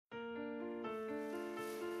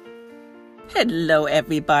Hello,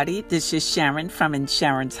 everybody. This is Sharon from In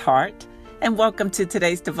Sharon's Heart, and welcome to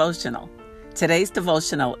today's devotional. Today's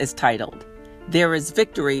devotional is titled, There is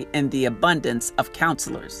Victory in the Abundance of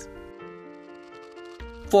Counselors.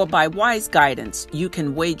 For by wise guidance you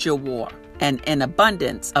can wage your war, and in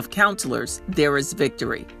abundance of counselors there is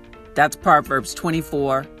victory. That's Proverbs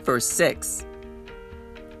 24, verse 6.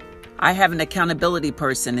 I have an accountability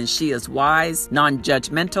person, and she is wise,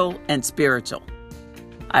 non-judgmental, and spiritual.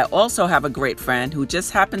 I also have a great friend who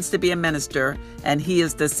just happens to be a minister, and he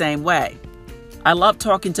is the same way. I love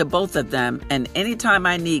talking to both of them, and anytime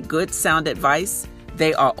I need good sound advice,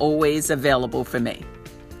 they are always available for me.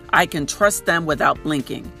 I can trust them without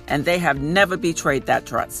blinking, and they have never betrayed that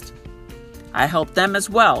trust. I help them as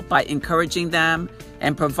well by encouraging them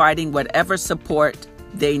and providing whatever support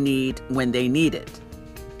they need when they need it.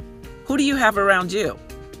 Who do you have around you?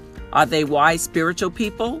 Are they wise spiritual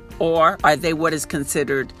people, or are they what is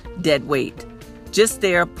considered dead weight, just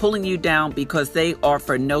there pulling you down because they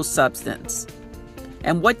offer no substance?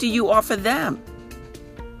 And what do you offer them?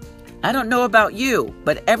 I don't know about you,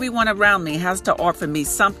 but everyone around me has to offer me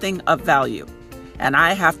something of value, and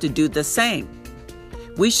I have to do the same.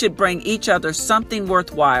 We should bring each other something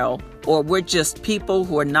worthwhile, or we're just people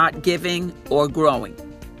who are not giving or growing.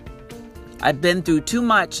 I've been through too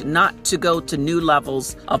much not to go to new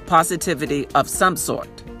levels of positivity of some sort.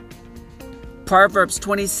 Proverbs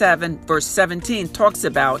 27, verse 17 talks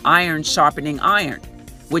about iron sharpening iron,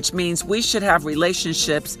 which means we should have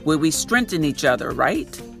relationships where we strengthen each other,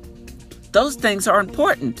 right? Those things are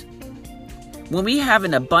important. When we have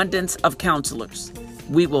an abundance of counselors,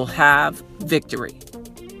 we will have victory.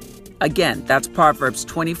 Again, that's Proverbs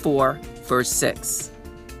 24, verse 6.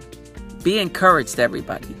 Be encouraged,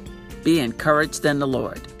 everybody. Be encouraged in the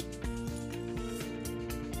Lord.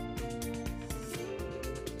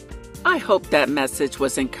 I hope that message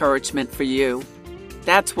was encouragement for you.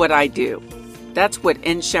 That's what I do. That's what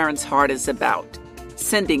In Sharon's Heart is about,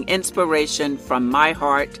 sending inspiration from my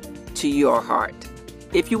heart to your heart.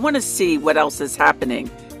 If you want to see what else is happening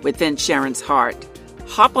within Sharon's Heart,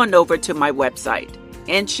 hop on over to my website,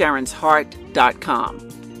 insharonsheart.com.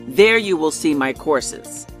 There you will see my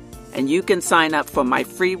courses, and you can sign up for my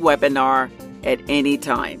free webinar at any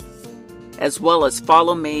time, as well as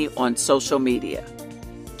follow me on social media.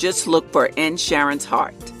 Just look for In Sharon's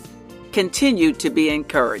Heart. Continue to be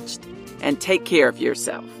encouraged and take care of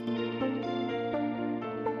yourself.